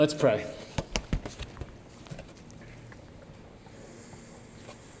Let's pray.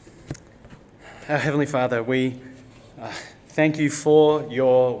 Our Heavenly Father, we thank you for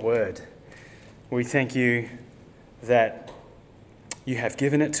your word. We thank you that you have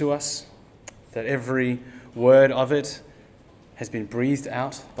given it to us, that every word of it has been breathed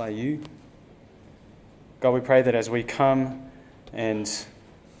out by you. God, we pray that as we come and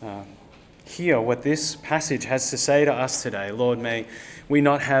hear what this passage has to say to us today, Lord, may we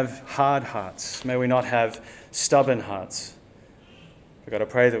not have hard hearts. May we not have stubborn hearts. God, I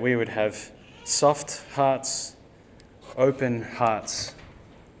pray that we would have soft hearts, open hearts,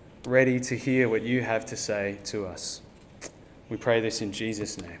 ready to hear what you have to say to us. We pray this in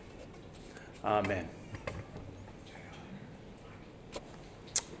Jesus' name. Amen.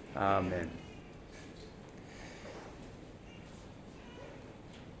 Amen.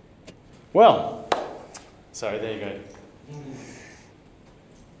 Well, sorry, there you go.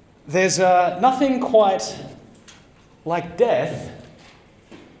 There's nothing quite like death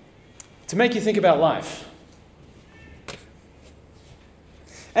to make you think about life.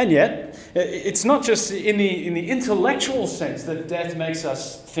 And yet, it's not just in the intellectual sense that death makes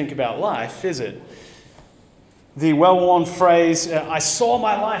us think about life, is it? The well-worn phrase, I saw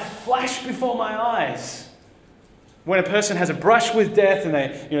my life flash before my eyes. When a person has a brush with death and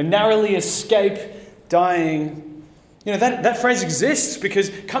they narrowly escape dying, that phrase exists because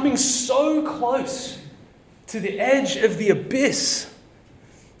coming so close to the edge of the abyss,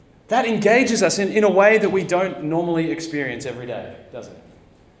 that engages us in a way that we don't normally experience every day, does it?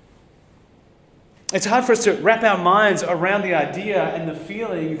 It's hard for us to wrap our minds around the idea and the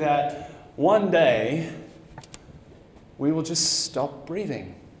feeling that one day we will just stop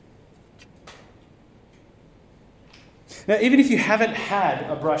breathing. Now, even if you haven't had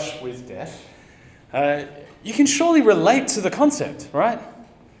a brush with death, you can surely relate to the concept, right?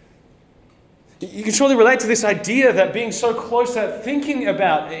 You can surely relate to this idea that being so close, that thinking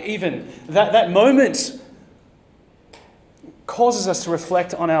about even that moment causes us to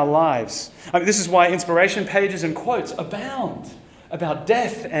reflect on our lives. This is why inspiration pages and quotes abound about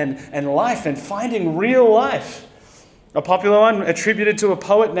death and life and finding real life. A popular one attributed to a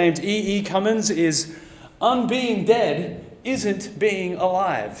poet named E. Cummins is, "Unbeing dead isn't being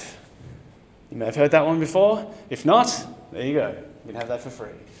alive." You may have heard that one before. If not, there you go. You can have that for free.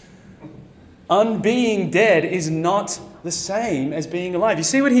 Unbeing dead is not the same as being alive. You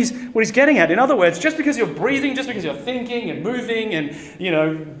see what he's getting at? In other words, just because you're breathing, just because you're thinking and moving and,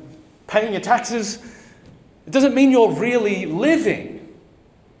 paying your taxes, it doesn't mean you're really living.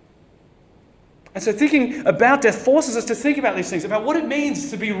 And so thinking about death forces us to think about these things, about what it means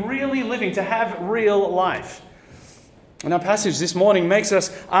to be really living, to have real life. And our passage this morning makes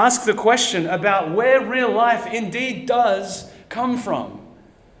us ask the question about where real life indeed does come from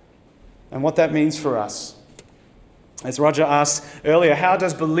and what that means for us. As Roger asked earlier, how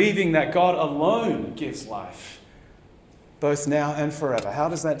does believing that God alone gives life, both now and forever, how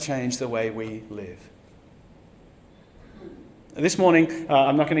does that change the way we live? This morning,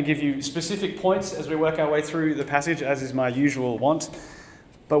 I'm not going to give you specific points as we work our way through the passage, as is my usual wont,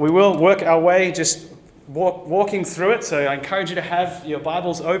 but we will work our way just walking through it. So I encourage you to have your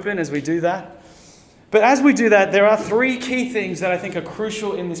Bibles open as we do that. But as we do that, there are three key things that I think are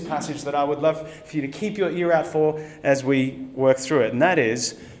crucial in this passage that I would love for you to keep your ear out for as we work through it. And that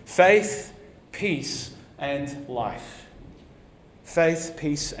is faith, peace, and life. Faith,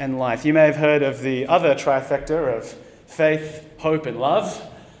 peace, and life. You may have heard of the other trifecta of faith, hope, and love.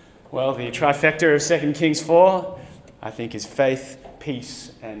 Well, the trifecta of 2 Kings 4, I think, is faith,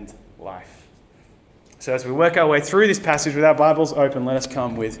 peace, and life. So as we work our way through this passage with our Bibles open, let us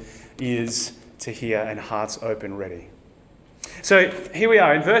come with ears to hear and hearts open ready. So here we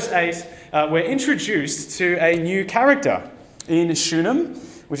are in verse 8. We're introduced to a new character in Shunem,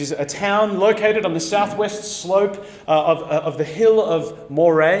 which is a town located on the southwest slope of the hill of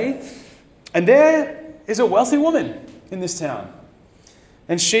Moreh. And there is a wealthy woman in this town.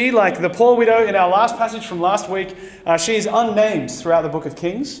 And she, like the poor widow in our last passage from last week, she is unnamed throughout the book of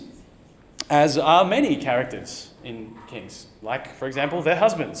Kings, as are many characters in Kings, like, for example, their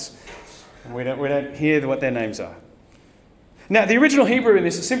husbands. And we don't hear what their names are. Now, the original Hebrew in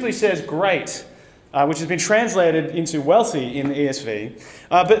this simply says great, which has been translated into wealthy in the ESV.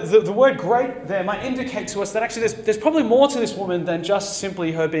 But the word great there might indicate to us that actually there's probably more to this woman than just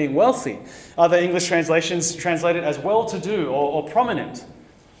simply her being wealthy. Other English translations translate it as well-to-do or prominent.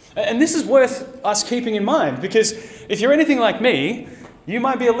 And this is worth us keeping in mind, because if you're anything like me, you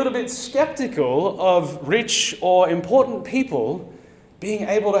might be a little bit skeptical of rich or important people being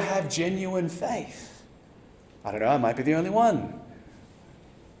able to have genuine faith. I don't know, I might be the only one.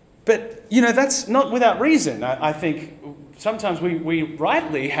 But, that's not without reason. I think sometimes we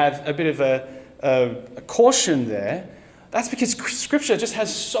rightly have a bit of a caution there. That's because Scripture just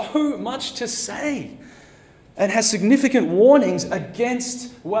has so much to say and has significant warnings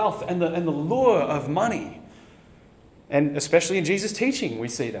against wealth and the lure of money. And especially in Jesus' teaching, we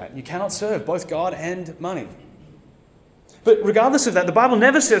see that. You cannot serve both God and money. But regardless of that, the Bible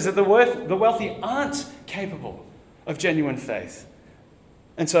never says that the wealthy aren't capable of genuine faith.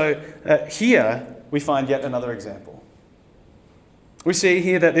 And so here we find yet another example. We see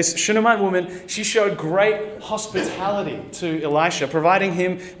here that this Shunammite woman, she showed great hospitality to Elisha, providing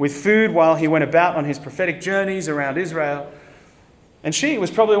him with food while he went about on his prophetic journeys around Israel. And she was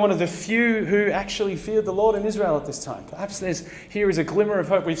probably one of the few who actually feared the Lord in Israel at this time. Perhaps here is a glimmer of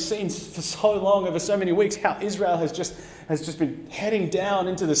hope. We've seen for so long, over so many weeks, how Israel has just been heading down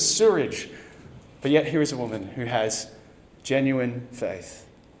into the sewage. But yet here is a woman who has genuine faith.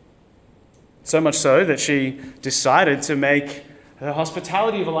 So much so that she decided to make the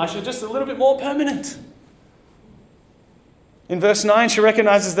hospitality of Elisha just a little bit more permanent. In verse 9, she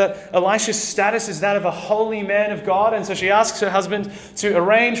recognizes that Elisha's status is that of a holy man of God, and so she asks her husband to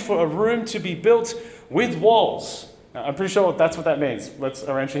arrange for a room to be built with walls. Now, I'm pretty sure that's what that means. Let's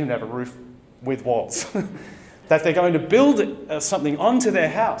arrange for him to have a roof with walls. That they're going to build something onto their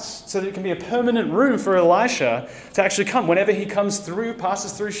house so that it can be a permanent room for Elisha to actually come. Whenever he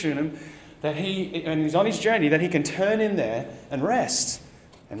passes through Shunem, and he's on his journey, that he can turn in there and rest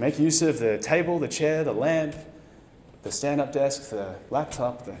and make use of the table, the chair, the lamp, the stand-up desk, the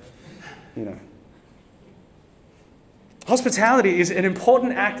laptop, Hospitality is an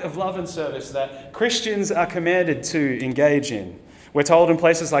important act of love and service that Christians are commanded to engage in. We're told in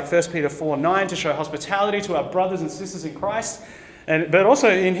places like 1 Peter 4:9 to show hospitality to our brothers and sisters in Christ, but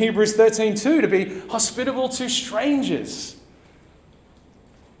also in Hebrews 13:2 to be hospitable to strangers.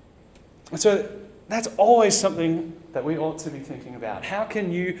 And so that's always something that we ought to be thinking about. How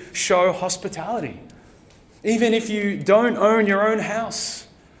can you show hospitality? Even if you don't own your own house,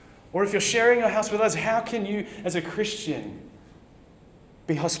 or if you're sharing your house with others, how can you, as a Christian,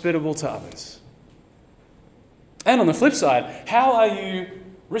 be hospitable to others? And on the flip side, how are you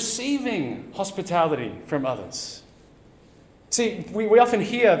receiving hospitality from others? See, we often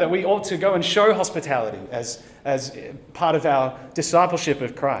hear that we ought to go and show hospitality as part of our discipleship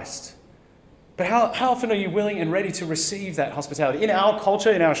of Christ. But how often are you willing and ready to receive that hospitality? In our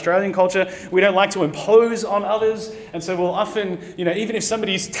culture, in our Australian culture, we don't like to impose on others. And so we'll often, even if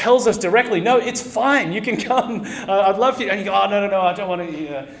somebody tells us directly, no, it's fine, you can come. I'd love for you. And you go, oh, no, I don't want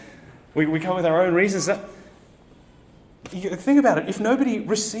to. We come with our own reasons. Think about it. If nobody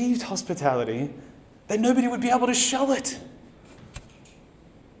received hospitality, then nobody would be able to show it.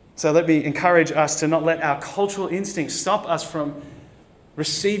 So let me encourage us to not let our cultural instincts stop us from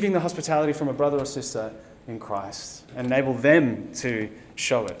receiving the hospitality from a brother or sister in Christ and enable them to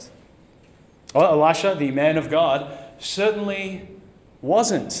show it. Well, Elisha, the man of God, certainly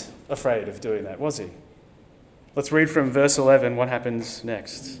wasn't afraid of doing that, was he? Let's read from verse 11 what happens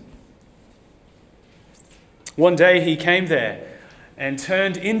next. One day he came there and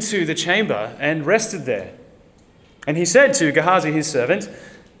turned into the chamber and rested there. And he said to Gehazi his servant,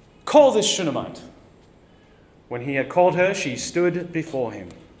 "Call this Shunammite." When he had called her, she stood before him.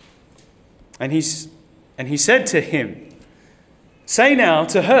 And he said to him, "Say now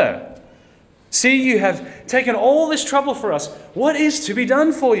to her, 'See, you have taken all this trouble for us. What is to be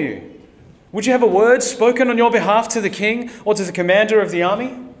done for you? Would you have a word spoken on your behalf to the king or to the commander of the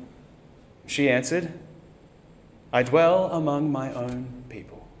army?" She answered, "I dwell among my own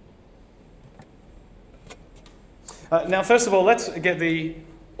people." Now, first of all, let's get the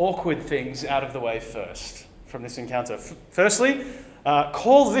awkward things out of the way first from this encounter. Firstly,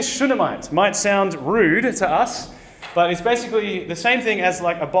 call this Shunammite might sound rude to us, but it's basically the same thing as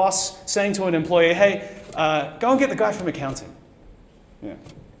like a boss saying to an employee, "Hey, go and get the guy from accounting." Yeah,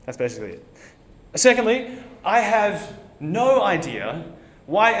 that's basically it. Secondly, I have no idea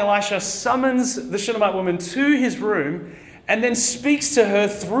why Elisha summons the Shunammite woman to his room and then speaks to her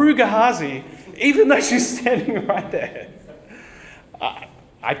through Gehazi, even though she's standing right there.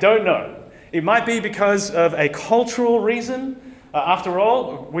 I don't know. It might be because of a cultural reason. After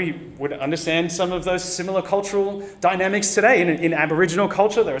all, we would understand some of those similar cultural dynamics today. In Aboriginal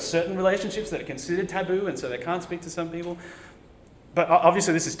culture, there are certain relationships that are considered taboo, and so they can't speak to some people. But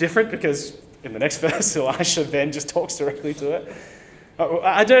obviously this is different because in the next verse, Elisha then just talks directly to her.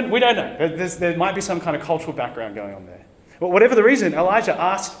 We don't know. There might be some kind of cultural background going on there. But whatever the reason, Elisha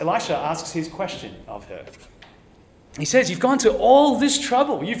asks his question of her. He says, "You've gone to all this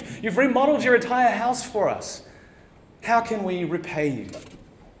trouble. You've remodeled your entire house for us. How can we repay you?"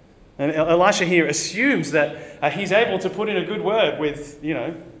 And Elisha here assumes that he's able to put in a good word with,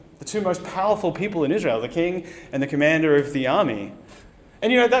 the two most powerful people in Israel, the king and the commander of the army.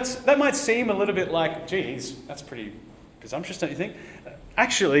 And, that might seem a little bit like, geez, that's pretty presumptuous, don't you think?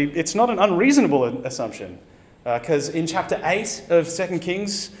 Actually, it's not an unreasonable assumption. Because in chapter 8 of 2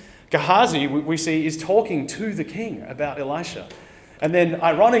 Kings, Gehazi, we see, is talking to the king about Elisha. And then,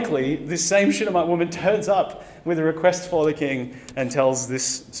 ironically, this same Shunammite woman turns up with a request for the king and tells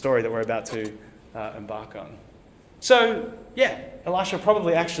this story that we're about to embark on. So, yeah, Elisha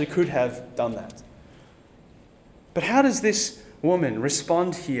probably actually could have done that. But how does this woman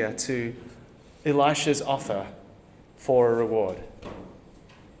respond here to Elisha's offer for a reward?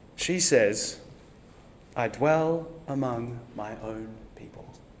 She says, I dwell among my own people.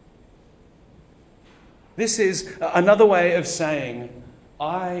 This is another way of saying,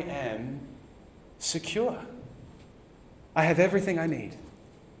 I am secure. I have everything I need.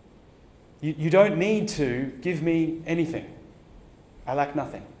 You don't need to give me anything. I lack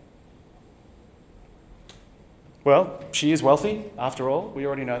nothing. Well, she is wealthy, after all. We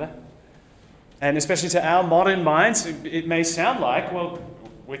already know that. And especially to our modern minds, it may sound like, well,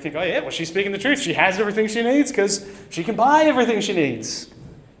 we think, oh yeah, well, she's speaking the truth. She has everything she needs because she can buy everything she needs.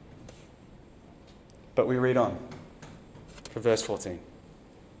 But we read on for verse 14.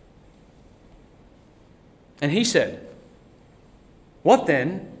 And he said, what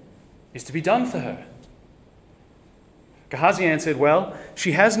then is to be done for her? Gehazi answered, well,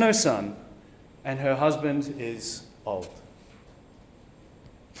 she has no son, and her husband is old.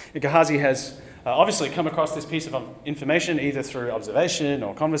 Gehazi has obviously come across this piece of information either through observation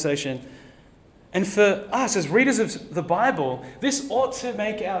or conversation. And for us as readers of the Bible, this ought to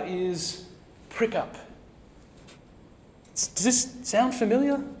make our ears prick up. Does this sound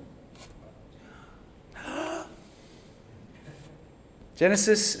familiar?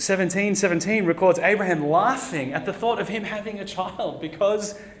 Genesis 17:17 records Abraham laughing at the thought of him having a child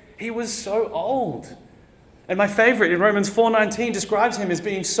because he was so old. And my favorite in Romans 4:19 describes him as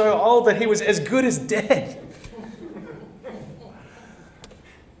being so old that he was as good as dead.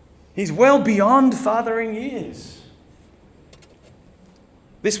 He's well beyond fathering years.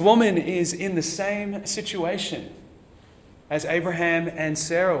 This woman is in the same situation as Abraham and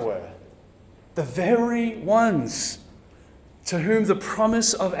Sarah were. The very ones to whom the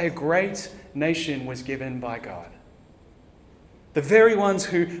promise of a great nation was given by God. The very ones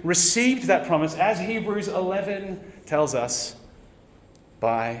who received that promise, as Hebrews 11 tells us,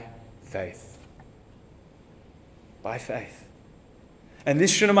 by faith. By faith. And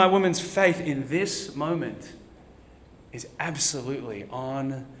this Shunammite woman's faith in this moment is absolutely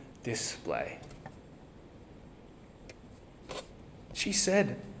on display. She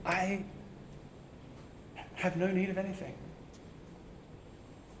said, I have no need of anything.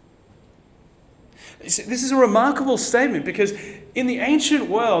 This is a remarkable statement because in the ancient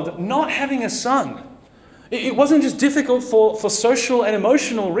world, not having a son, it wasn't just difficult for social and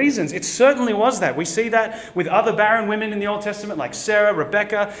emotional reasons. It certainly was that. We see that with other barren women in the Old Testament like Sarah,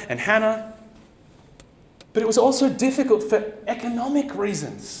 Rebecca, and Hannah. But it was also difficult for economic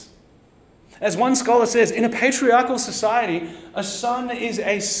reasons. As one scholar says, in a patriarchal society, a son is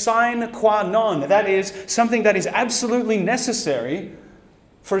a sine qua non. That is, something that is absolutely necessary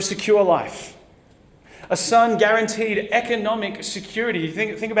for a secure life. A son guaranteed economic security.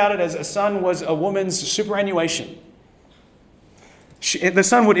 Think about it as a son was a woman's superannuation. The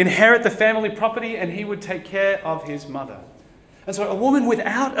son would inherit the family property and he would take care of his mother. And so a woman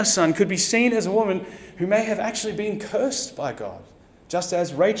without a son could be seen as a woman who may have actually been cursed by God, just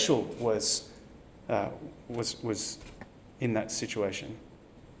as Rachel was in that situation.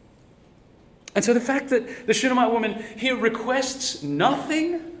 And so the fact that the Shunammite woman here requests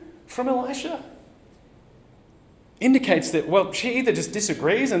nothing from Elisha indicates that, well, she either just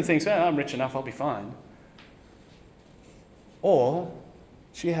disagrees and thinks, I'm rich enough, I'll be fine. Or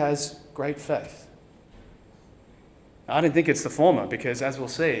she has great faith. I don't think it's the former because, as we'll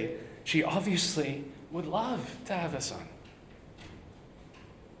see, she obviously would love to have a son.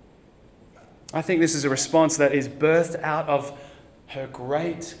 I think this is a response that is birthed out of her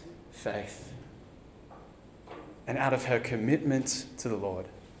great faith and out of her commitment to the Lord.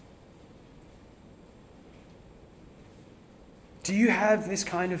 Do you have this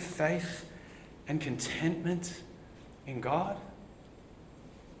kind of faith and contentment in God?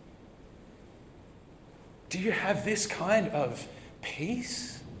 Do you have this kind of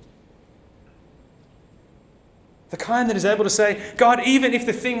peace? The kind that is able to say, God, even if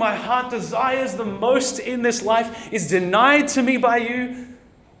the thing my heart desires the most in this life is denied to me by you,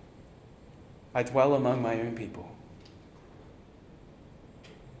 I dwell among my own people.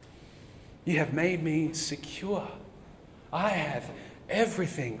 You have made me secure. I have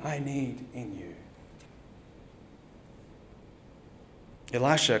everything I need in you.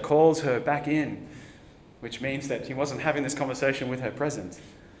 Elisha calls her back in, which means that he wasn't having this conversation with her present.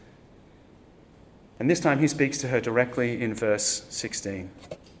 And this time he speaks to her directly in verse 16.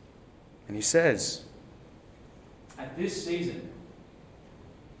 And he says, "At this season,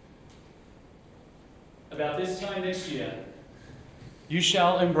 about this time next year, you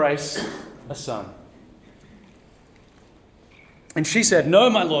shall embrace a son." And she said, "No,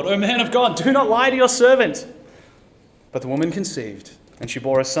 my lord, O man of God, do not lie to your servant." But the woman conceived, and she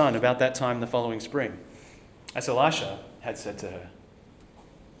bore a son about that time the following spring, as Elisha had said to her.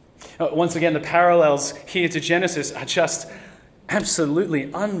 Once again, the parallels here to Genesis are just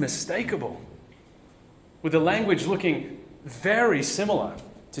absolutely unmistakable, with the language looking very similar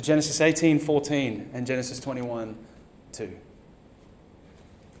to Genesis 18:14 and Genesis 21:2.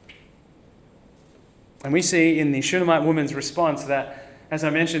 And we see in the Shunammite woman's response that, as I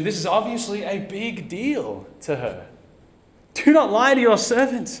mentioned, this is obviously a big deal to her. Do not lie to your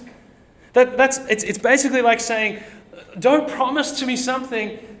servant. It's basically like saying, don't promise to me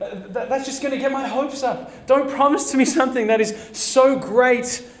something that's just going to get my hopes up. Don't promise to me something that is so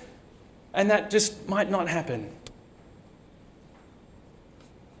great and that just might not happen.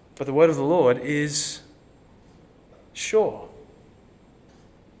 But the word of the Lord is sure.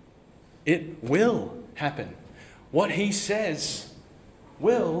 It will happen. What he says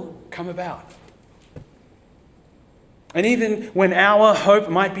will come about. And even when our hope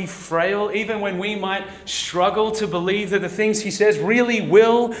might be frail, even when we might struggle to believe that the things he says really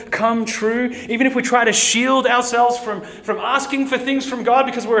will come true, even if we try to shield ourselves from asking for things from God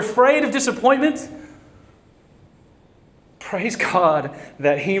because we're afraid of disappointment, praise God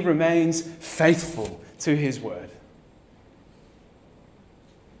that he remains faithful to his word.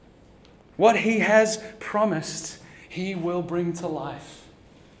 What he has promised, he will bring to life.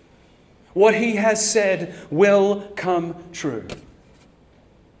 What he has said will come true.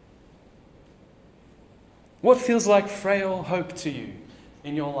 What feels like frail hope to you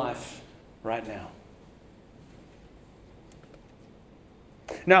in your life right now?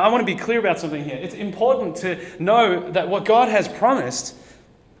 Now, I want to be clear about something here. It's important to know that what God has promised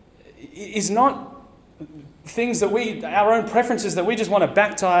is not things that our own preferences that we just want to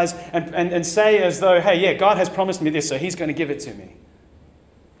baptize and say as though, hey, yeah, God has promised me this, so he's going to give it to me.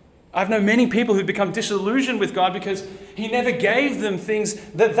 I've known many people who've become disillusioned with God because he never gave them things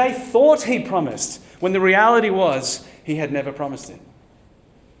that they thought he promised, when the reality was he had never promised it.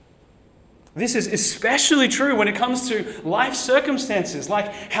 This is especially true when it comes to life circumstances,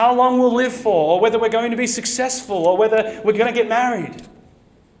 like how long we'll live for, or whether we're going to be successful, or whether we're going to get married.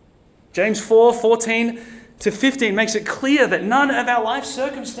 James 4:14-15 makes it clear that none of our life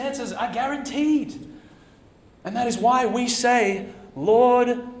circumstances are guaranteed. And that is why we say,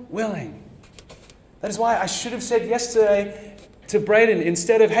 Lord willing. That is why I should have said yesterday to Braden,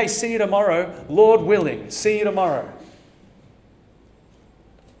 instead of, hey, see you tomorrow, Lord willing, see you tomorrow.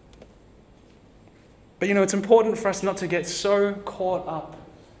 But it's important for us not to get so caught up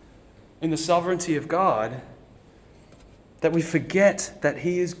in the sovereignty of God that we forget that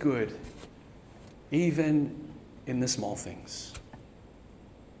he is good, even in the small things.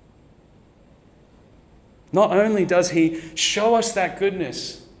 Not only does he show us that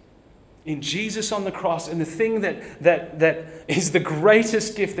goodness in Jesus on the cross, and the thing that is the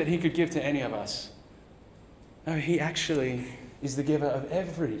greatest gift that he could give to any of us. No, he actually is the giver of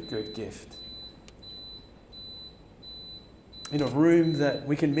every good gift. In a room that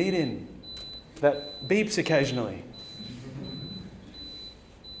we can meet in, that beeps occasionally.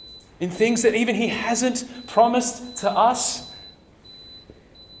 In things that even he hasn't promised to us,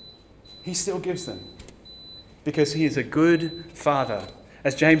 he still gives them. Because he is a good Father.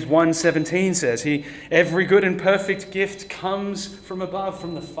 As James 1:17 says, every good and perfect gift comes from above,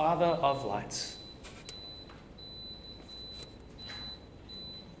 from the Father of lights.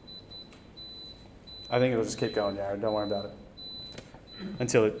 I think it'll just keep going, Jared. Don't worry about it.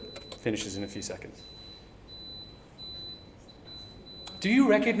 Until it finishes in a few seconds. Do you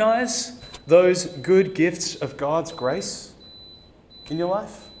recognize those good gifts of God's grace in your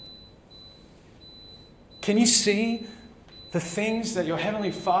life? Can you see the things that your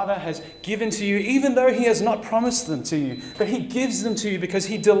Heavenly Father has given to you, even though he has not promised them to you, but he gives them to you because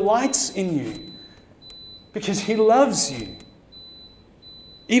he delights in you, because he loves you?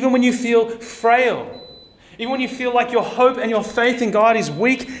 Even when you feel frail, even when you feel like your hope and your faith in God is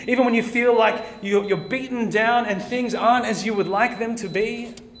weak, even when you feel like you're beaten down and things aren't as you would like them to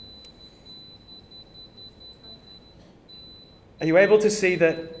be, are you able to see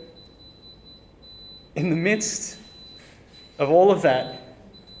that in the midst of all of that,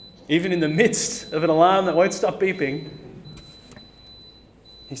 even in the midst of an alarm that won't stop beeping,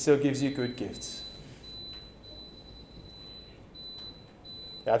 he still gives you good gifts.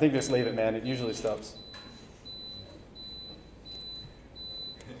 Yeah, I think just leave it, man. It usually stops.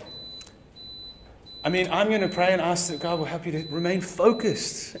 I mean, I'm going to pray and ask that God will help you to remain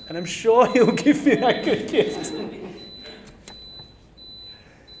focused. And I'm sure he'll give you that good gift.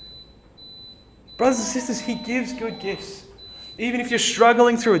 Brothers and sisters, he gives good gifts. Even if you're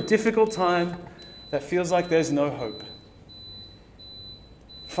struggling through a difficult time that feels like there's no hope.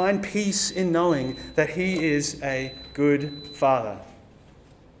 Find peace in knowing that he is a good Father.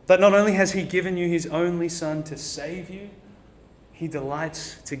 That not only has he given you his only Son to save you, he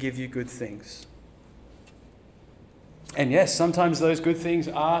delights to give you good things. And yes, sometimes those good things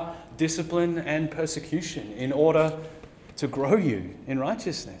are discipline and persecution in order to grow you in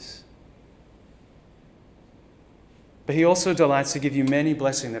righteousness. But he also delights to give you many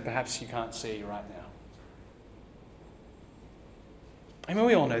blessings that perhaps you can't see right now. I mean,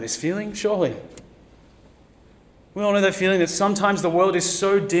 we all know this feeling, surely. We all know that feeling that sometimes the world is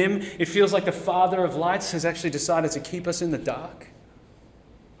so dim, it feels like the Father of lights has actually decided to keep us in the dark.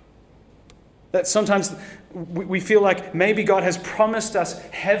 That sometimes we feel like maybe God has promised us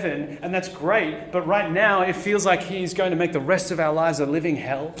heaven, and that's great, but right now it feels like he's going to make the rest of our lives a living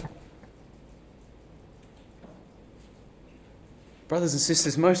hell. Brothers and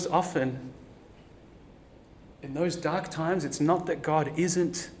sisters, most often in those dark times, it's not that God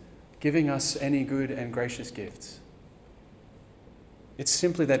isn't giving us any good and gracious gifts. It's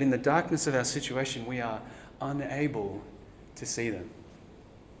simply that in the darkness of our situation, we are unable to see them.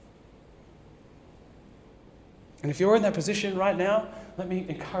 And if you're in that position right now, let me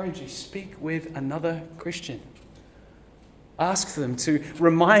encourage you, speak with another Christian. Ask them to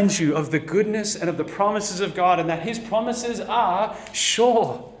remind you of the goodness and of the promises of God, and that his promises are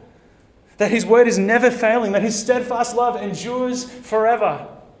sure. That his word is never failing, that his steadfast love endures forever.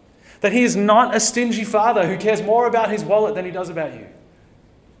 That he is not a stingy father who cares more about his wallet than he does about you.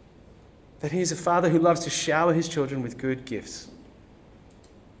 That he is a father who loves to shower his children with good gifts.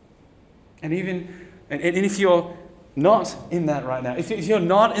 And if you're not in that right now, if you're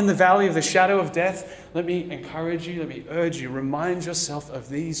not in the valley of the shadow of death, let me encourage you, let me urge you, remind yourself of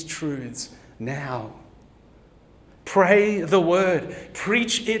these truths now. Pray the word.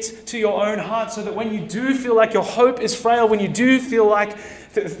 Preach it to your own heart so that when you do feel like your hope is frail, when you do feel like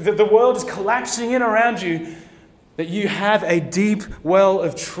the world is collapsing in around you, that you have a deep well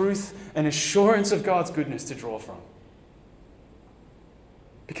of truth and assurance of God's goodness to draw from.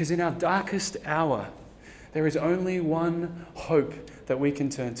 Because in our darkest hour, there is only one hope that we can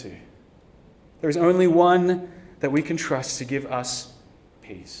turn to. There is only one that we can trust to give us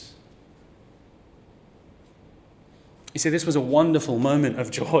peace. You see, this was a wonderful moment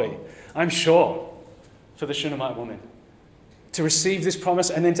of joy, I'm sure, for the Shunammite woman. To receive this promise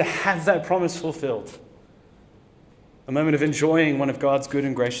and then to have that promise fulfilled. A moment of enjoying one of God's good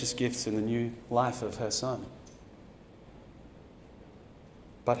and gracious gifts in the new life of her son.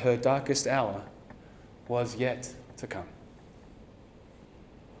 But her darkest hour was yet to come.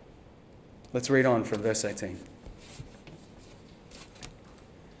 Let's read on from verse 18.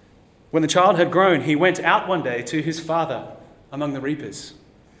 When the child had grown, he went out one day to his father among the reapers.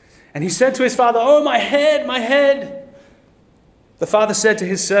 And he said to his father, "Oh, my head, my head." The father said to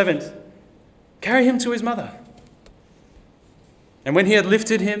his servant, "Carry him to his mother." And when he had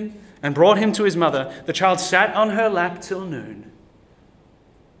lifted him and brought him to his mother, the child sat on her lap till noon.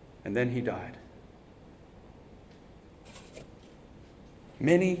 And then he died.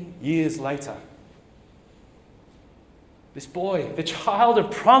 Many years later, this boy, the child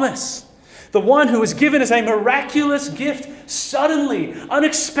of promise, the one who was given as a miraculous gift, suddenly,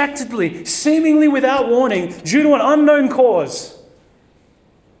 unexpectedly, seemingly without warning, due to an unknown cause,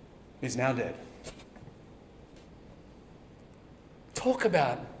 is now dead. Talk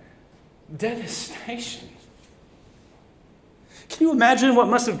about devastation. Can you imagine what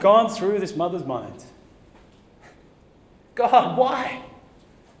must have gone through this mother's mind? God, why?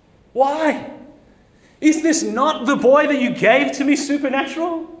 Why? Is this not the boy that you gave to me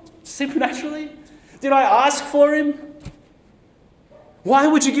supernaturally? Did I ask for him? Why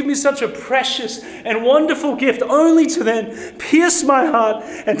would you give me such a precious and wonderful gift only to then pierce my heart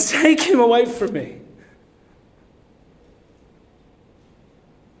and take him away from me?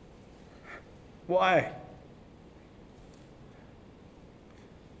 Why?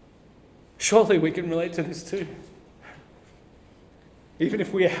 Surely we can relate to this too. Even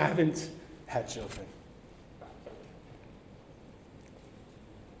if we haven't had children.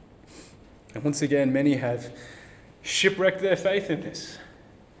 And once again, many have shipwrecked their faith in this.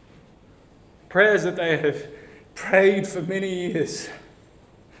 Prayers that they have prayed for many years,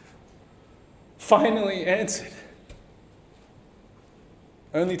 finally answered,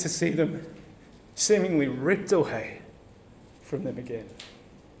 only to see them seemingly ripped away from them again.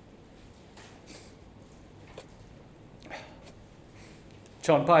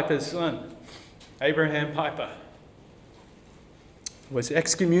 John Piper's son, Abraham Piper, was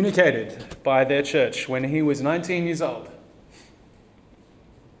excommunicated by their church when he was 19 years old.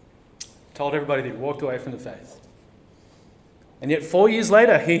 Told everybody that he walked away from the faith. And yet 4 years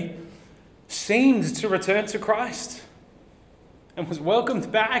later, he seemed to return to Christ and was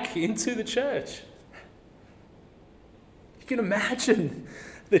welcomed back into the church. You can imagine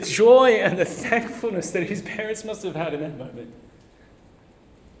the joy and the thankfulness that his parents must have had in that moment.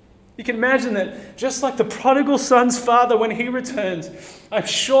 You can imagine that just like the prodigal son's father when he returned, I'm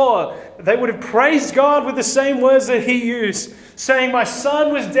sure they would have praised God with the same words that he used, saying, "My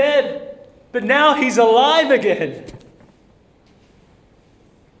son was dead, but now he's alive again."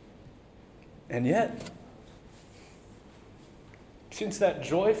 And yet, since that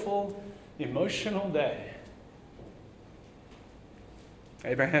joyful, emotional day,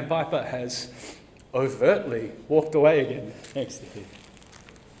 Abraham Piper has overtly walked away again, thanks to him.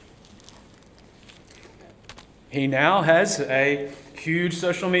 He now has a huge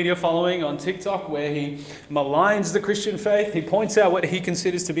social media following on TikTok where he maligns the Christian faith. He points out what he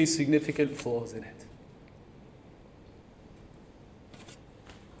considers to be significant flaws in it.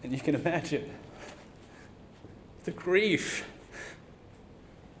 And you can imagine the grief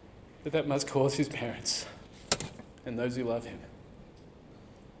that must cause his parents and those who love him.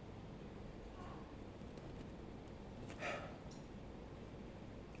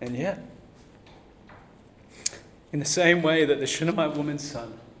 And yet, in the same way that the Shunammite woman's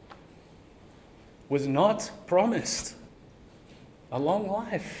son was not promised a long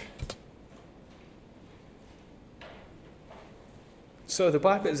life, so the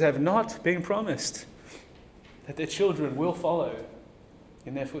Pipers have not been promised that their children will follow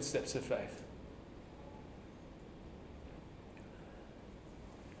in their footsteps of faith.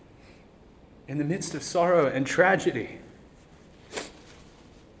 In the midst of sorrow and tragedy,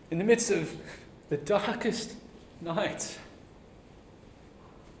 in the midst of the darkest night,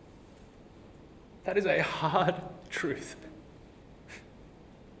 that is a hard truth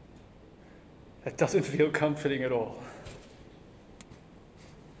that doesn't feel comforting at all.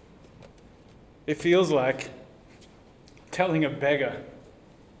 It feels like telling a beggar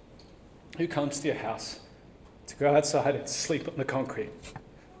who comes to your house to go outside and sleep on the concrete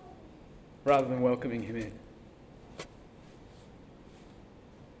rather than welcoming him in.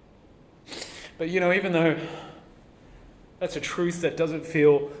 But even though that's a truth that doesn't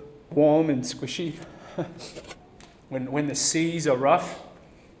feel warm and squishy, when the seas are rough,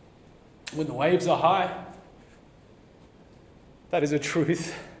 when the waves are high, that is a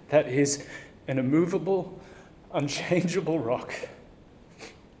truth that is an immovable, unchangeable rock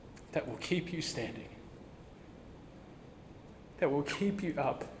that will keep you standing, that will keep you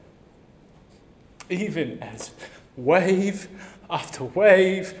up, even as wave after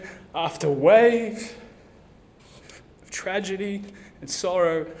wave after wave of tragedy and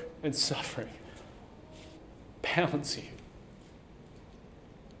sorrow and suffering pounds you.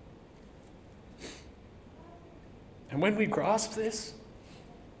 And when we grasp this,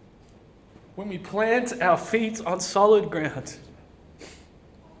 when we plant our feet on solid ground,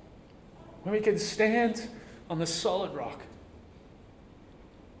 when we can stand on the solid rock,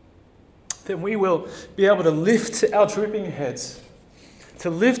 then we will be able to lift our drooping heads, to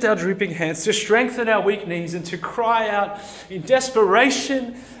lift our drooping hands, to strengthen our weak knees, and to cry out in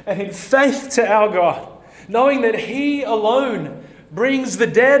desperation and in faith to our God, knowing that He alone brings the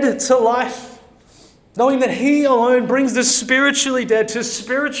dead to life, knowing that He alone brings the spiritually dead to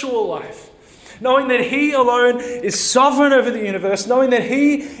spiritual life, knowing that He alone is sovereign over the universe, knowing that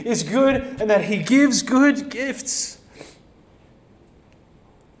He is good and that He gives good gifts.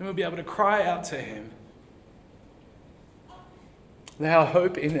 And we'll be able to cry out to Him. Lay our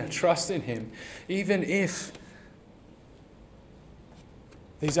hope in our trust in Him, even if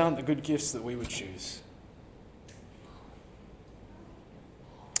these aren't the good gifts that we would choose.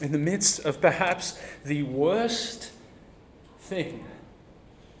 In the midst of perhaps the worst thing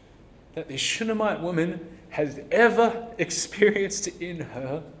that the Shunammite woman has ever experienced in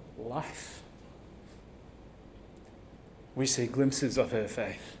her life, we see glimpses of her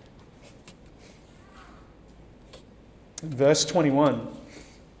faith. In verse 21,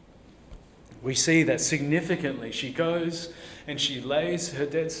 we see that significantly she goes and she lays her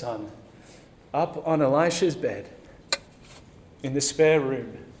dead son up on Elisha's bed in the spare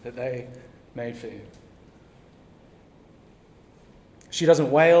room that they made for him. She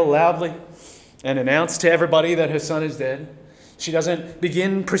doesn't wail loudly and announce to everybody that her son is dead. She doesn't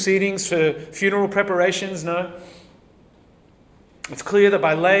begin proceedings for funeral preparations, no. It's clear that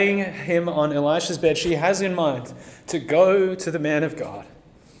by laying him on Elisha's bed, she has in mind to go to the man of God.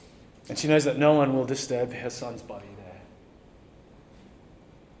 And she knows that no one will disturb her son's body there.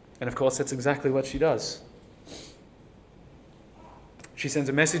 And of course, that's exactly what she does. She sends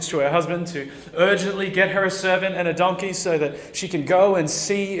a message to her husband to urgently get her a servant and a donkey so that she can go and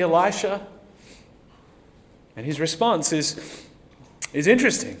see Elisha. And his response is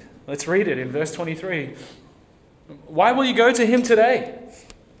interesting. Let's read it in verse 23. Why will you go to him today?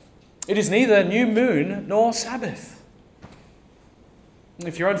 It is neither new moon nor Sabbath.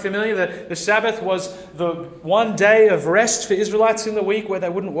 If you're unfamiliar, the Sabbath was the one day of rest for Israelites in the week where they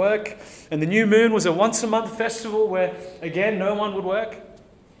wouldn't work. And the new moon was a once-a-month festival where, again, no one would work.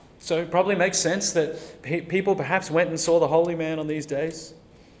 So it probably makes sense that people perhaps went and saw the holy man on these days.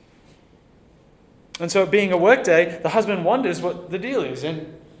 And so being a work day, the husband wonders what the deal is.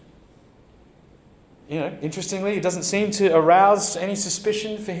 And, interestingly, it doesn't seem to arouse any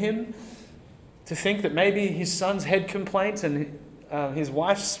suspicion for him to think that maybe his son's head complaint and his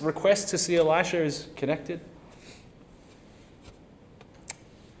wife's request to see Elisha is connected.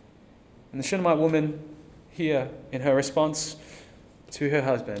 And the Shunammite woman here, in her response to her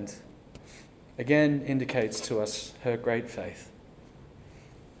husband, again indicates to us her great faith.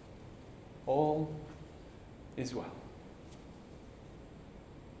 All is well.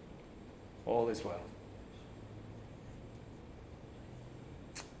 All is well.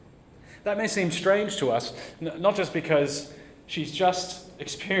 That may seem strange to us, not just because she's just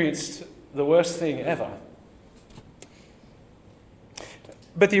experienced the worst thing ever.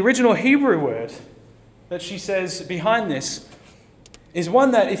 But the original Hebrew word that she says behind this is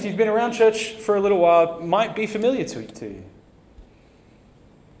one that, if you've been around church for a little while, might be familiar to you.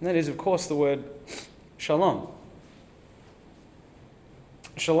 And that is, of course, the word shalom.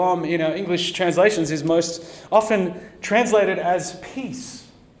 Shalom in our English translations is most often translated as peace.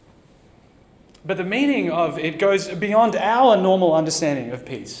 But the meaning of it goes beyond our normal understanding of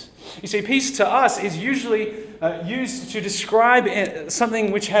peace. You see, peace to us is usually used to describe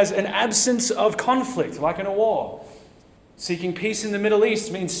something which has an absence of conflict, like in a war. Seeking peace in the Middle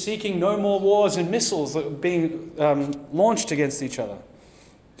East means seeking no more wars and missiles being launched against each other.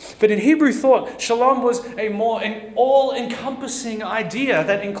 But in Hebrew thought, shalom was a more all-encompassing idea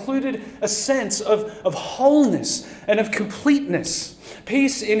that included a sense of wholeness and of completeness.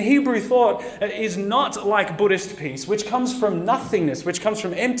 Peace in Hebrew thought is not like Buddhist peace, which comes from nothingness, which comes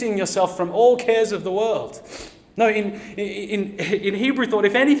from emptying yourself from all cares of the world. No, in Hebrew thought,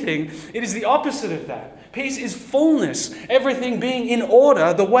 if anything, it is the opposite of that. Peace is fullness, everything being in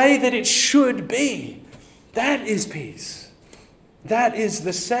order the way that it should be. That is peace. That is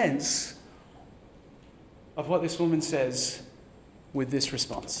the sense of what this woman says with this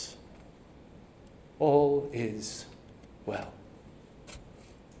response. All is well.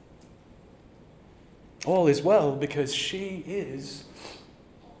 All is well because she is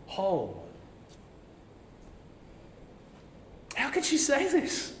whole. How could she say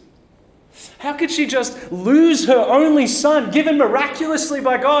this? How could she just lose her only son, given miraculously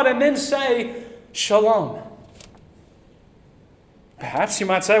by God, and then say, shalom? Perhaps you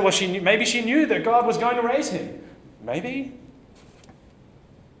might say, well, maybe she knew that God was going to raise him. Maybe.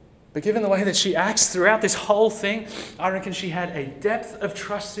 But given the way that she acts throughout this whole thing, I reckon she had a depth of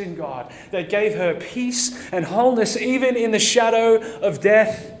trust in God that gave her peace and wholeness even in the shadow of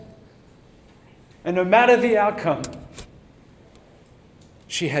death. And no matter the outcome,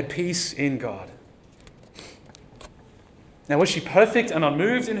 she had peace in God. Now, was she perfect and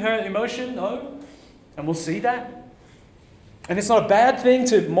unmoved in her emotion? No. And we'll see that. And it's not a bad thing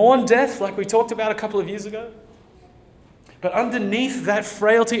to mourn death like we talked about a couple of years ago. But underneath that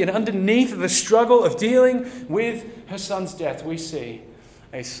frailty and underneath the struggle of dealing with her son's death, we see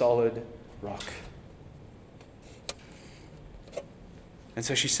a solid rock. And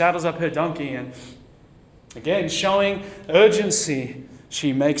so she saddles up her donkey and, again, showing urgency,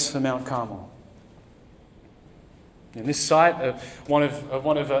 she makes for Mount Carmel. And this site, one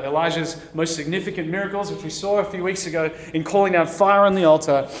of Elijah's most significant miracles, which we saw a few weeks ago in calling down fire on the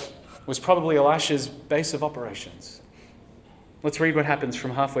altar, was probably Elisha's base of operations. Let's read what happens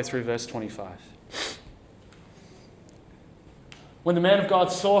from halfway through verse 25. When the man of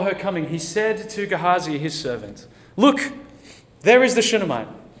God saw her coming, he said to Gehazi, his servant, "Look, there is the Shunammite.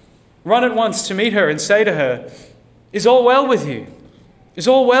 Run at once to meet her and say to her, 'Is all well with you?' Is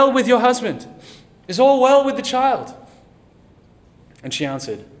all well with your husband? Is all well with the child?" And she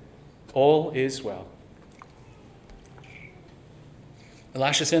answered, "All is well."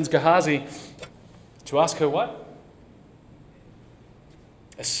 Elisha sends Gehazi to ask her what?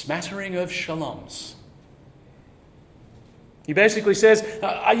 A smattering of shaloms. He basically says,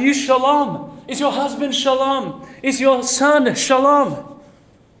 "Are you shalom? Is your husband shalom? Is your son shalom?"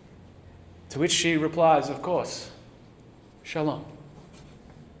 To which she replies, "Of course, shalom."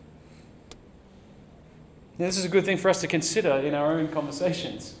 Now, this is a good thing for us to consider in our own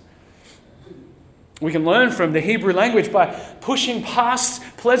conversations. We can learn from the Hebrew language by pushing past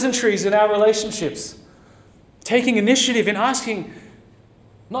pleasantries in our relationships, taking initiative in asking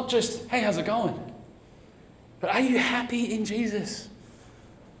not just, "Hey, how's it going?" but "Are you happy in Jesus?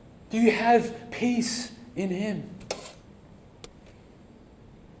 Do you have peace in Him?"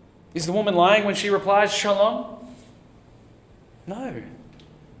 Is the woman lying when she replies, "Shalom"? No.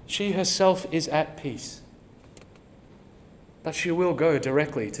 She herself is at peace. But she will go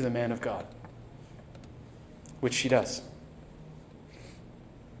directly to the man of God, which she does.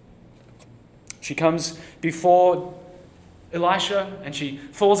 She comes before Elisha and she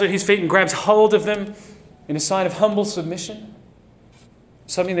falls at his feet and grabs hold of them in a sign of humble submission.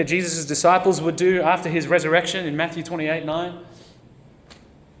 Something that Jesus' disciples would do after his resurrection in Matthew 28:9.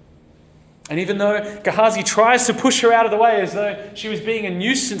 And even though Gehazi tries to push her out of the way as though she was being a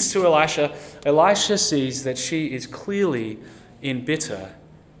nuisance to Elisha, Elisha sees that she is clearly in bitter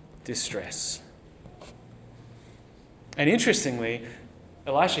distress. And interestingly,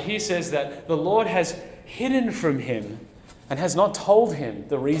 Elisha here says that the Lord has hidden from him and has not told him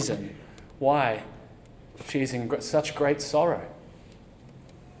the reason why she is in such great sorrow.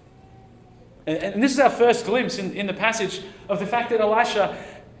 And this is our first glimpse in the passage of the fact that Elisha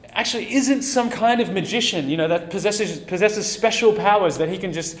actually isn't some kind of magician, that possesses special powers that he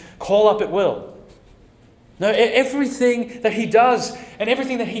can just call up at will. No, everything that he does and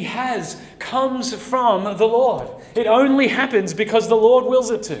everything that he has comes from the Lord. It only happens because the Lord wills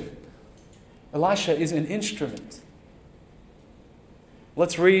it to. Elisha is an instrument.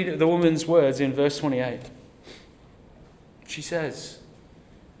 Let's read the woman's words in verse 28. She says,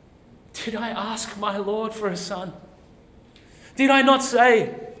 "Did I ask my Lord for a son? Did I not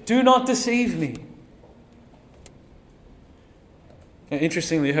say, 'Do not deceive me'?" Now,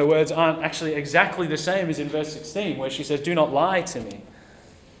 interestingly, her words aren't actually exactly the same as in verse 16, where she says, "Do not lie to me."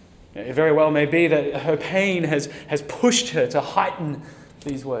 It very well may be that her pain has pushed her to heighten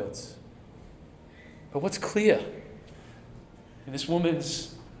these words. But what's clear in this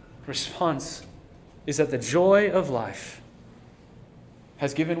woman's response is that the joy of life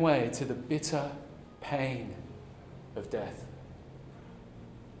has given way to the bitter pain of death.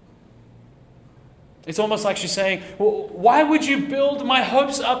 It's almost like she's saying, "Well, why would you build my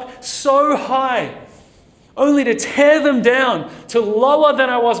hopes up so high, only to tear them down to lower than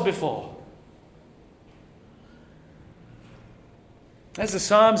I was before?" As the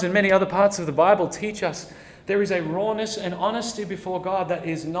Psalms and many other parts of the Bible teach us, there is a rawness and honesty before God that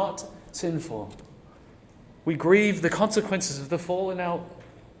is not sinful. We grieve the consequences of the fall in our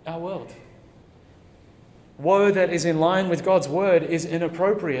world. Woe that is in line with God's word is an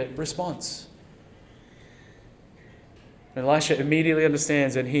appropriate response. Elisha immediately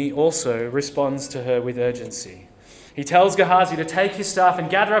understands, and he also responds to her with urgency. He tells Gehazi to take his staff and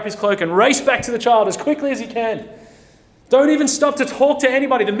gather up his cloak and race back to the child as quickly as he can. Don't even stop to talk to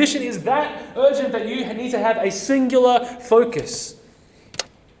anybody. The mission is that urgent that you need to have a singular focus.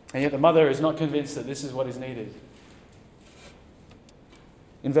 And yet the mother is not convinced that this is what is needed.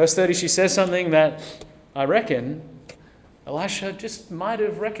 In verse 30, she says something that I reckon Elisha just might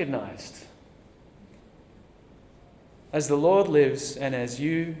have recognized. "As the Lord lives and as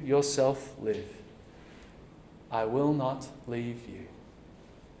you yourself live, I will not leave you."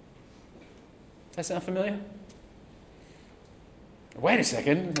 Does that sound familiar? Wait a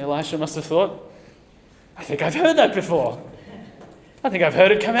second, Elisha must have thought, I think I've heard that before. I think I've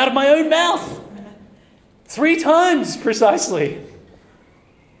heard it come out of my own mouth. 3 times precisely.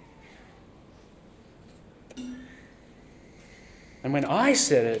 And when I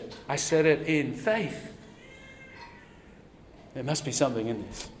said it in faith. There must be something in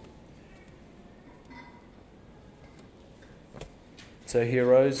this. So he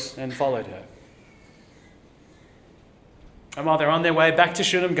arose and followed her. And while they're on their way back to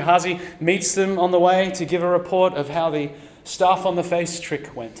Shunem, Gehazi meets them on the way to give a report of how the staff on the face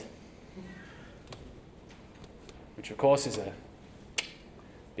trick went. Which, of course, is a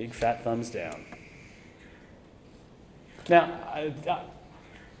big fat thumbs down. Now,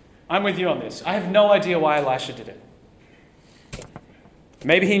 I'm with you on this. I have no idea why Elisha did it.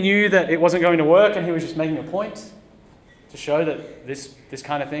 Maybe he knew that it wasn't going to work and he was just making a point to show that this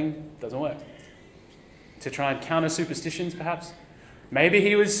kind of thing doesn't work. To try and counter superstitions, perhaps. Maybe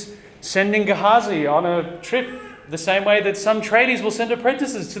he was sending Gehazi on a trip the same way that some tradies will send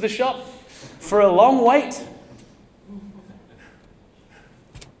apprentices to the shop for a long wait.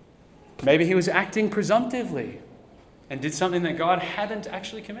 Maybe he was acting presumptively and did something that God hadn't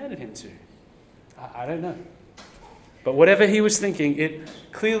actually commanded him to. I don't know. But whatever he was thinking, it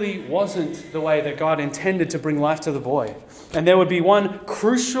clearly wasn't the way that God intended to bring life to the boy. And there would be one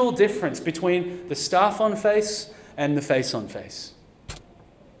crucial difference between the staff on face and the face on face.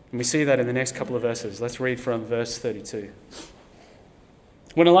 And we see that in the next couple of verses. Let's read from verse 32.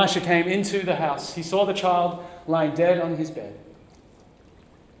 When Elisha came into the house, he saw the child lying dead on his bed.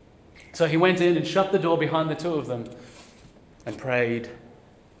 So he went in and shut the door behind the two of them and prayed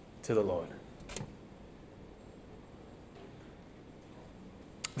to the Lord.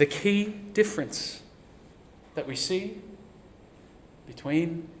 The key difference that we see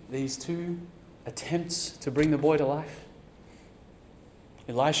between these two attempts to bring the boy to life,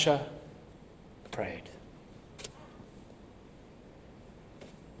 Elisha prayed.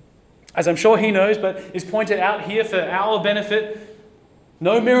 As I'm sure he knows, but is pointed out here for our benefit,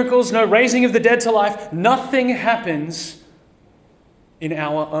 no miracles, no raising of the dead to life. Nothing happens in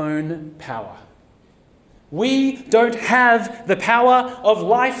our own power. We don't have the power of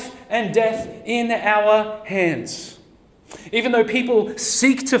life and death in our hands. Even though people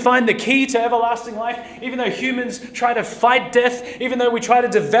seek to find the key to everlasting life, even though humans try to fight death, even though we try to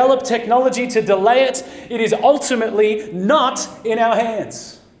develop technology to delay it, it is ultimately not in our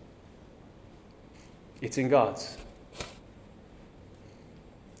hands. It's in God's.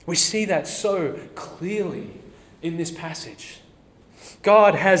 We see that so clearly in this passage.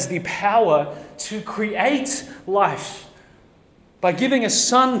 God has the power to create life by giving a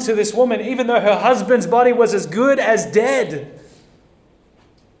son to this woman, even though her husband's body was as good as dead.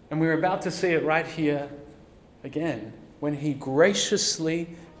 And we're about to see it right here again, when he graciously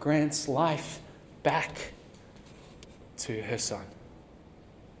grants life back to her son.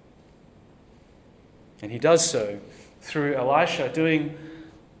 And he does so through Elisha doing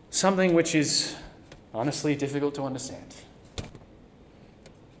something which is honestly difficult to understand.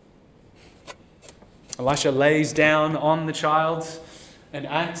 Elisha lays down on the child, an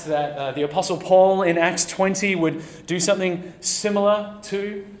act that the Apostle Paul in Acts 20 would do something similar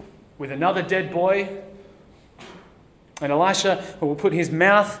to with another dead boy. And Elisha will put his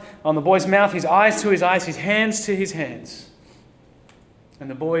mouth on the boy's mouth, his eyes to his eyes, his hands to his hands. And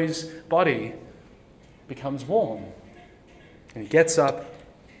the boy's body becomes warm. And he gets up,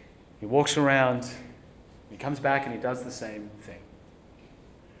 he walks around, he comes back and he does the same thing.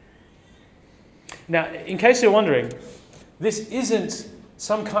 Now, in case you're wondering, this isn't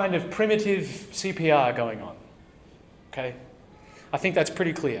some kind of primitive CPR going on. Okay? I think that's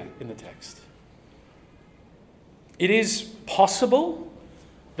pretty clear in the text. It is possible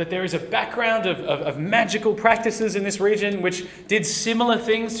that there is a background of magical practices in this region which did similar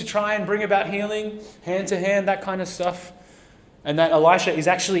things to try and bring about healing, hand to hand, that kind of stuff. And that Elisha is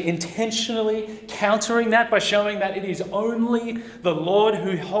actually intentionally countering that by showing that it is only the Lord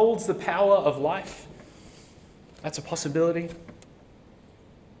who holds the power of life. That's a possibility.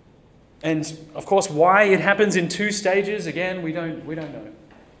 And of course, why it happens in two stages, again, we don't know.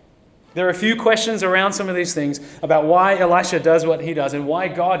 There are a few questions around some of these things about why Elisha does what he does and why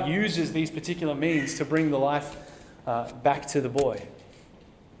God uses these particular means to bring the life back to the boy.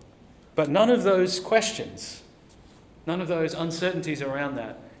 But none of those questions, none of those uncertainties around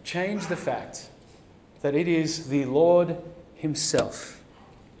that change the fact that it is the Lord himself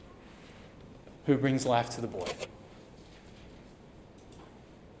who brings life to the boy.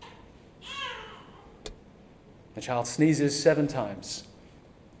 The child sneezes 7 times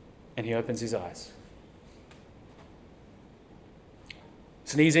and he opens his eyes.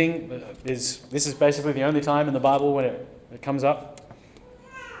 Sneezing is basically the only time in the Bible when it comes up.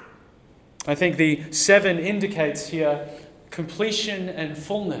 I think the 7 indicates here completion and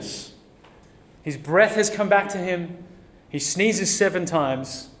fullness. His breath has come back to him. He sneezes 7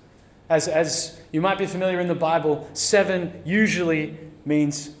 times. As you might be familiar in the Bible, 7 usually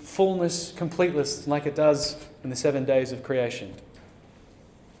means fullness, completeness, like it does in the 7 days of creation.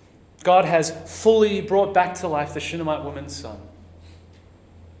 God has fully brought back to life the Shunammite woman's son.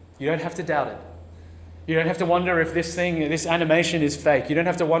 You don't have to doubt it. You don't have to wonder if this animation is fake. You don't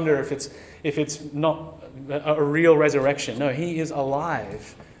have to wonder if it's not a real resurrection. No, he is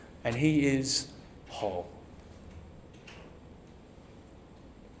alive and he is whole.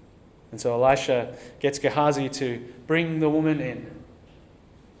 And so Elisha gets Gehazi to bring the woman in.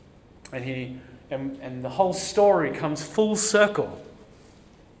 And the whole story comes full circle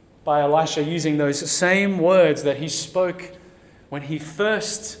by Elisha using those same words that he spoke when he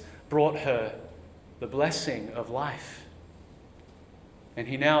first brought her the blessing of life. And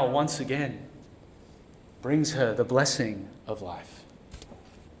he now once again brings her the blessing of life,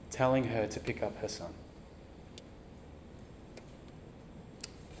 telling her to pick up her son.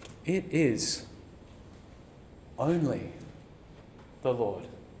 It is only the Lord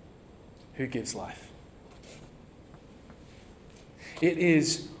who gives life. It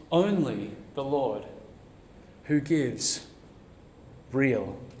is only the Lord who gives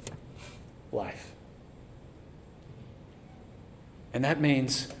real life. And that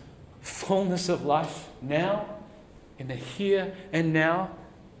means fullness of life now, in the here and now,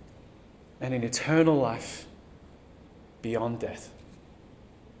 and in eternal life beyond death.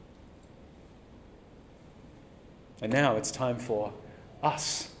 And now it's time for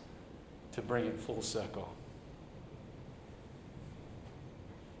us to bring it full circle.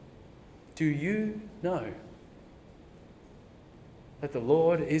 Do you know that the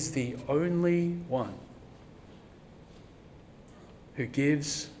Lord is the only one who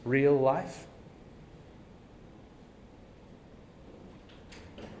gives real life?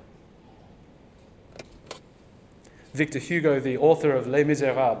 Victor Hugo, the author of Les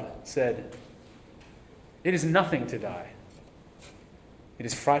Miserables, said, "It is nothing to die. It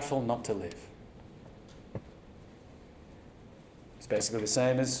is frightful not to live." It's basically the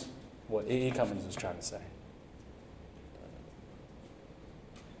same as what E.E. Cummins was trying to say.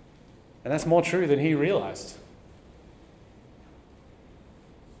 And that's more true than he realized.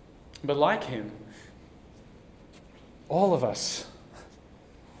 But like him, all of us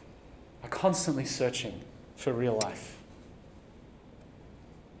are constantly searching for real life.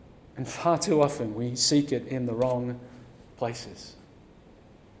 And far too often we seek it in the wrong places.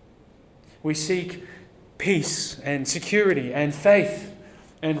 We seek peace and security and faith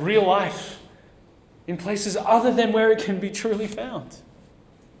and real life in places other than where it can be truly found.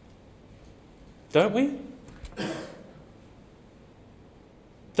 Don't we?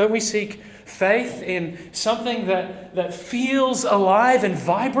 Don't we seek faith in something that feels alive and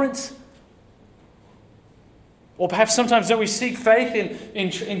vibrant? Or perhaps sometimes don't we seek faith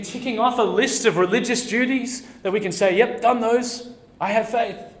in ticking off a list of religious duties that we can say, yep, done those, I have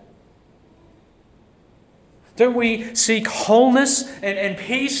faith. Don't we seek wholeness and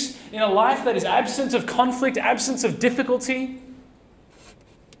peace in a life that is absent of conflict, absence of difficulty?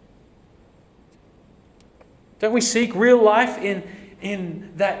 Don't we seek real life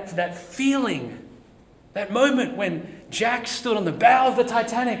in that feeling, that moment when Jack stood on the bow of the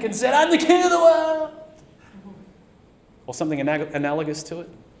Titanic and said, "I'm the king of the world"? Or something analogous to it?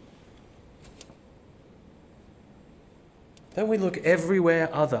 Don't we look everywhere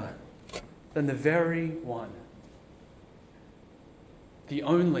other than the very one, the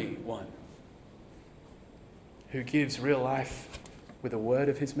only one, who gives real life with a word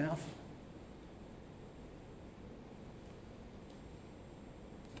of his mouth?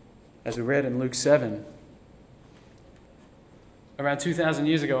 As we read in Luke 7, around 2,000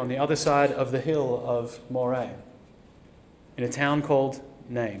 years ago on the other side of the hill of Moreh, in a town called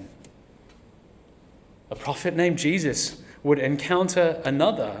Nain, a prophet named Jesus would encounter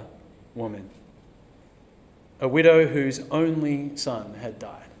another woman, a widow whose only son had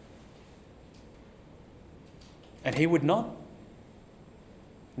died. And he would not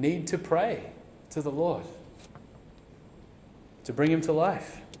need to pray to the Lord to bring him to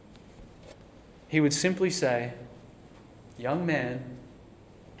life. He would simply say, "Young man,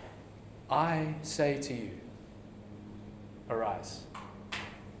 I say to you, arise."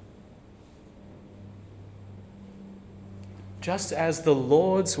 Just as the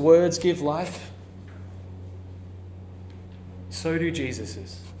Lord's words give life, so do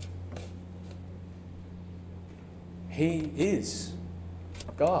Jesus's. He is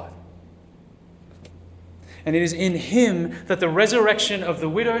God. And it is in him that the resurrection of the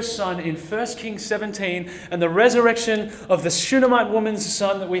widow's son in 1 Kings 17 and the resurrection of the Shunammite woman's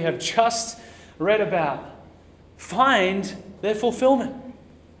son that we have just read about find their fulfillment.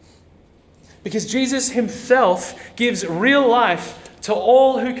 Because Jesus himself gives real life to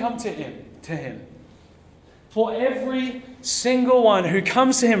all who come to him. For every single one who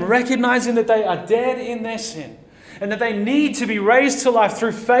comes to him recognizing that they are dead in their sin and that they need to be raised to life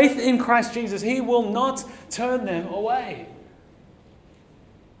through faith in Christ Jesus, he will not turn them away.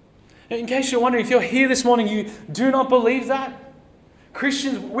 In case you're wondering, if you're here this morning, you do not believe that.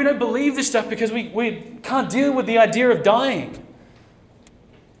 Christians, we don't believe this stuff because we can't deal with the idea of dying.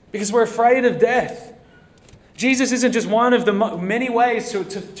 Because we're afraid of death. Jesus isn't just one of the many ways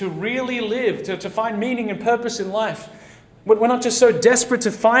to really live, to find meaning and purpose in life. We're not just so desperate to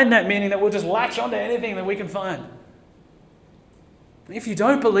find that meaning that we'll just latch onto anything that we can find. If you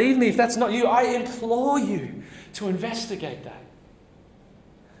don't believe me, if that's not you, I implore you to investigate that.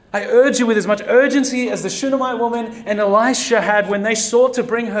 I urge you with as much urgency as the Shunammite woman and Elisha had when they sought to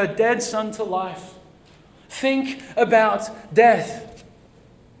bring her dead son to life. Think about death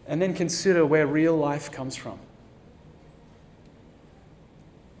and then consider where real life comes from.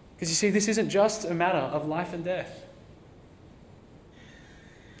 Because you see, this isn't just a matter of life and death.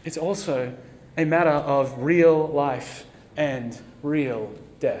 It's also a matter of real life and real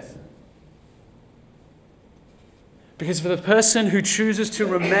death. Because for the person who chooses to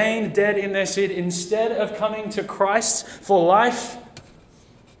remain dead in their sin instead of coming to Christ for life,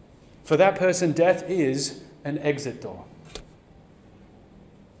 for that person, death is an exit door.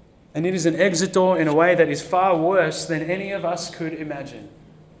 And it is an exit door in a way that is far worse than any of us could imagine.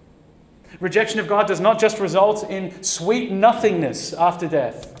 Rejection of God does not just result in sweet nothingness after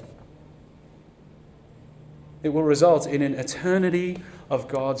death. It will result in an eternity of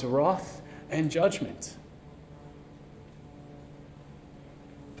God's wrath and judgment.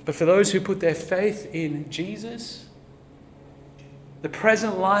 But for those who put their faith in Jesus, the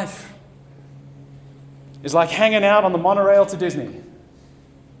present life is like hanging out on the monorail to Disney.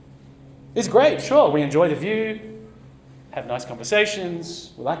 It's great, sure, we enjoy the view, have nice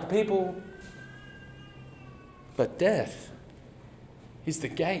conversations, we like the people. But death is the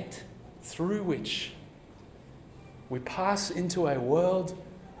gate through which we pass into a world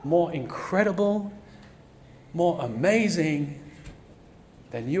more incredible, more amazing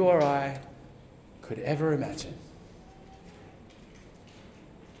than you or I could ever imagine.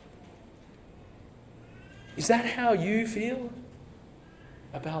 Is that how you feel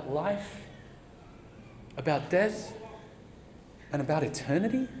about life, about death, and about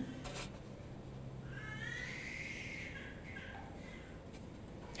eternity?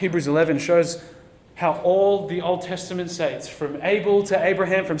 Hebrews 11 shows how all the Old Testament saints, from Abel to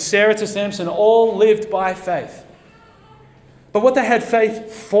Abraham, from Sarah to Samson, all lived by faith. But what they had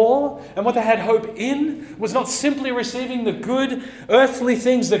faith for and what they had hope in was not simply receiving the good earthly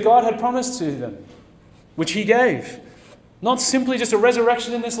things that God had promised to them, which He gave. Not simply just a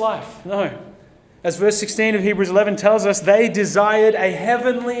resurrection in this life. No. As verse 16 of Hebrews 11 tells us, they desired a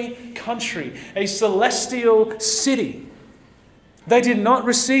heavenly country, a celestial city. They did not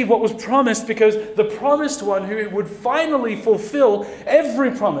receive what was promised because the promised one who would finally fulfill every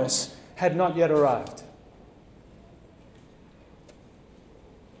promise had not yet arrived.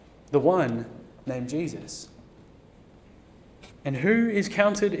 The one named Jesus. And who is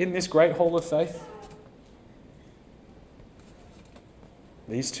counted in this great hall of faith?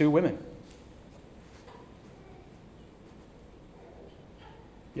 These two women.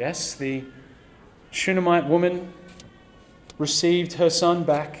 Yes, the Shunammite woman received her son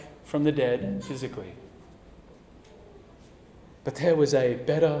back from the dead physically. But there was a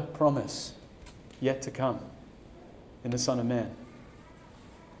better promise yet to come in the Son of Man.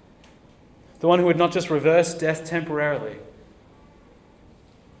 The one who would not just reverse death temporarily,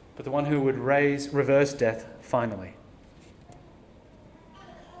 but the one who would reverse death finally.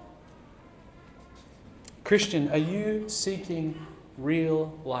 Christian, are you seeking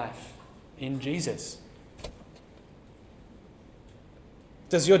real life in Jesus?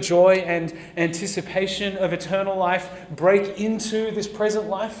 Does your joy and anticipation of eternal life break into this present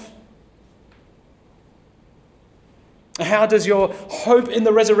life? How does your hope in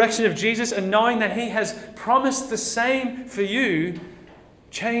the resurrection of Jesus and knowing that He has promised the same for you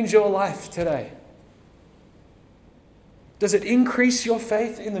change your life today? Does it increase your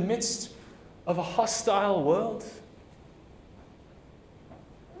faith in the midst of a hostile world?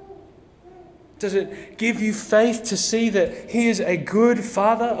 Does it give you faith to see that He is a good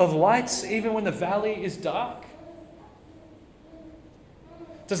Father of lights even when the valley is dark?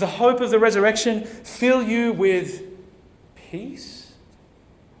 Does the hope of the resurrection fill you with peace?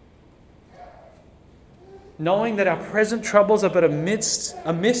 Knowing that our present troubles are but a mist,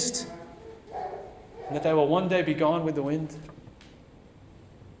 and that they will one day be gone with the wind?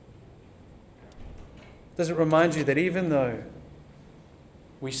 Does it remind you that even though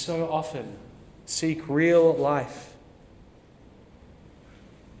we so often seek real life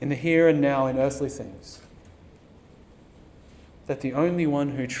in the here and now in earthly things, that the only one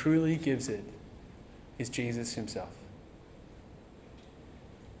who truly gives it is Jesus Himself?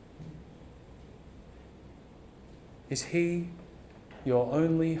 Is He your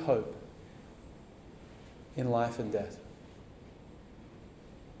only hope in life and death?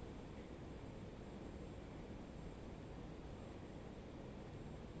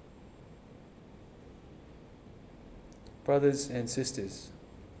 brothers and sisters,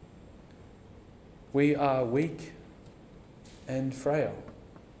 we are weak and frail.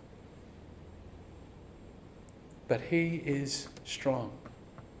 But He is strong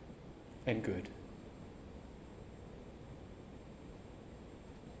and good.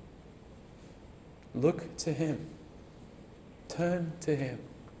 Look to Him. Turn to Him.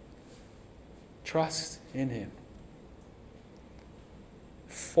 Trust in Him.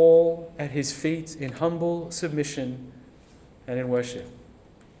 Fall at His feet in humble submission and in worship,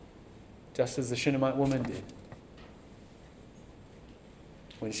 just as the Shunammite woman did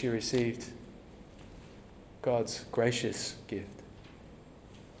when she received God's gracious gift.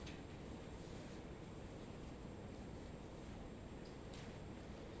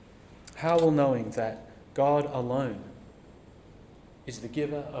 How will knowing that God alone is the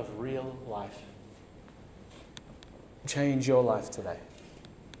giver of real life change your life today?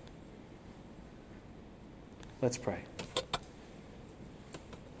 Let's pray.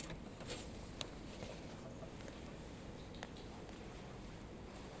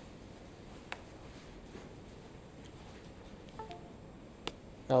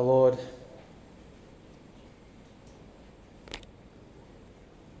 Our Lord,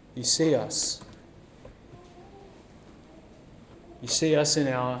 You see us. You see us in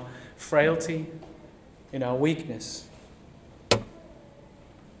our frailty, in our weakness.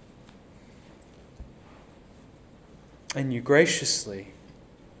 And You graciously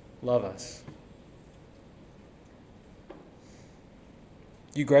love us.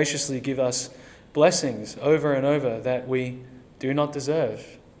 You graciously give us blessings over and over that we do not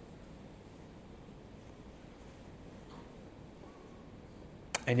deserve.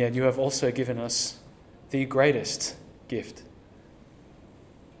 And yet You have also given us the greatest gift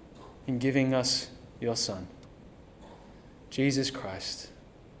in giving us Your Son, Jesus Christ,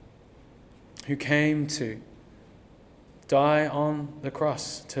 who came to die on the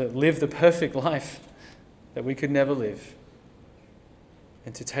cross, to live the perfect life that we could never live,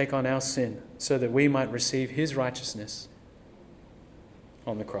 and to take on our sin so that we might receive His righteousness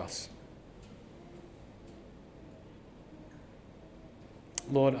on the cross.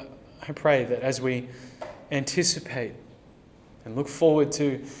 Lord, I pray that as we anticipate and look forward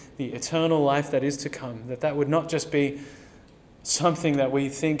to the eternal life that is to come, that would not just be something that we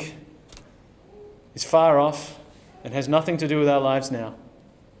think is far off and has nothing to do with our lives now,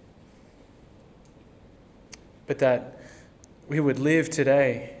 but that we would live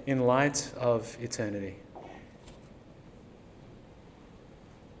today in light of eternity.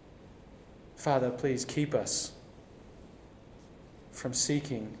 Father, please keep us from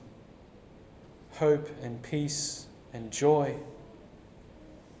seeking hope and peace and joy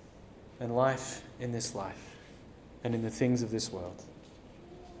and life in this life and in the things of this world.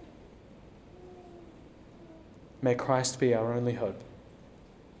 May Christ be our only hope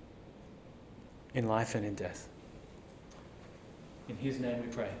in life and in death. In His name we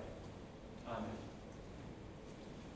pray. Amen.